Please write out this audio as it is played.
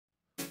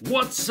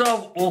What's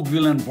up,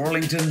 Oakville and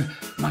Burlington?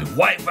 My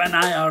wife and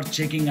I are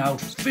checking out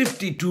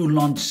 52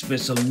 lunch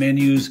special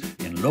menus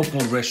in local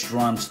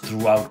restaurants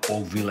throughout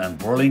Oakville and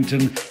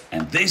Burlington,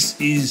 and this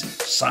is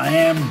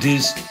Siam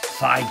Dish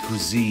Thai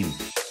cuisine.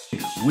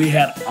 We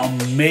had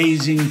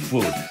amazing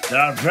food. There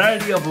are a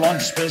variety of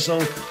lunch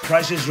special,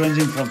 prices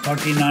ranging from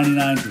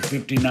 $13.99 to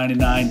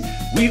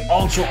 $15.99. We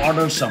also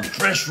ordered some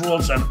fresh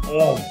rolls and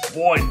oh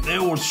boy, they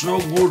were so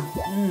good.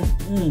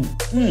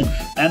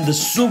 And the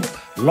soup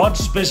lunch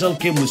special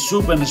came with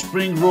soup and a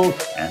spring roll,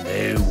 and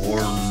they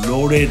were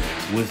loaded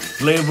with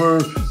flavor,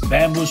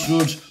 bamboo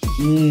shoots.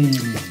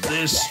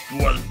 This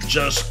was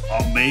just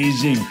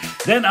amazing.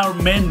 Then our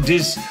main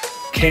dish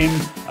came,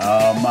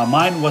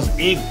 mine was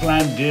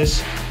eggplant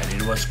dish,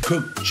 and it was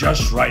cooked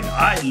just right.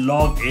 I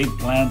love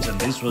eggplants,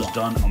 and this was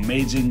done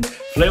amazing,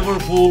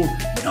 flavorful,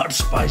 not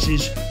spicy,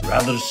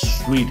 rather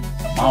sweet,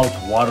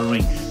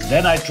 mouth-watering.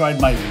 Then I tried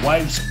my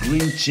wife's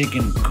green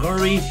chicken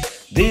curry.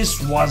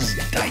 This was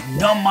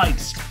dynamite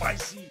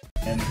spicy.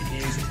 And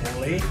he's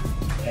Ole,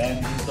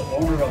 and he's the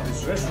owner of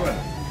this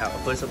restaurant.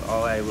 First of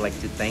all, I would like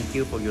to thank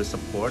you for your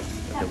support.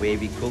 The way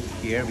we cook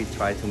here, we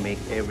try to make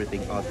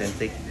everything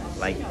authentic,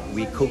 like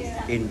we cook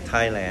in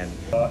Thailand.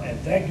 And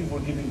thank you for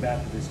giving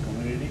back to this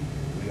community.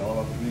 We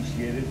all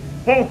appreciate it.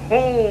 Ho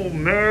ho!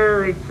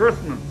 Merry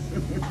Christmas!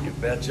 You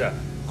betcha.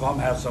 Come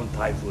have some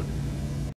Thai food.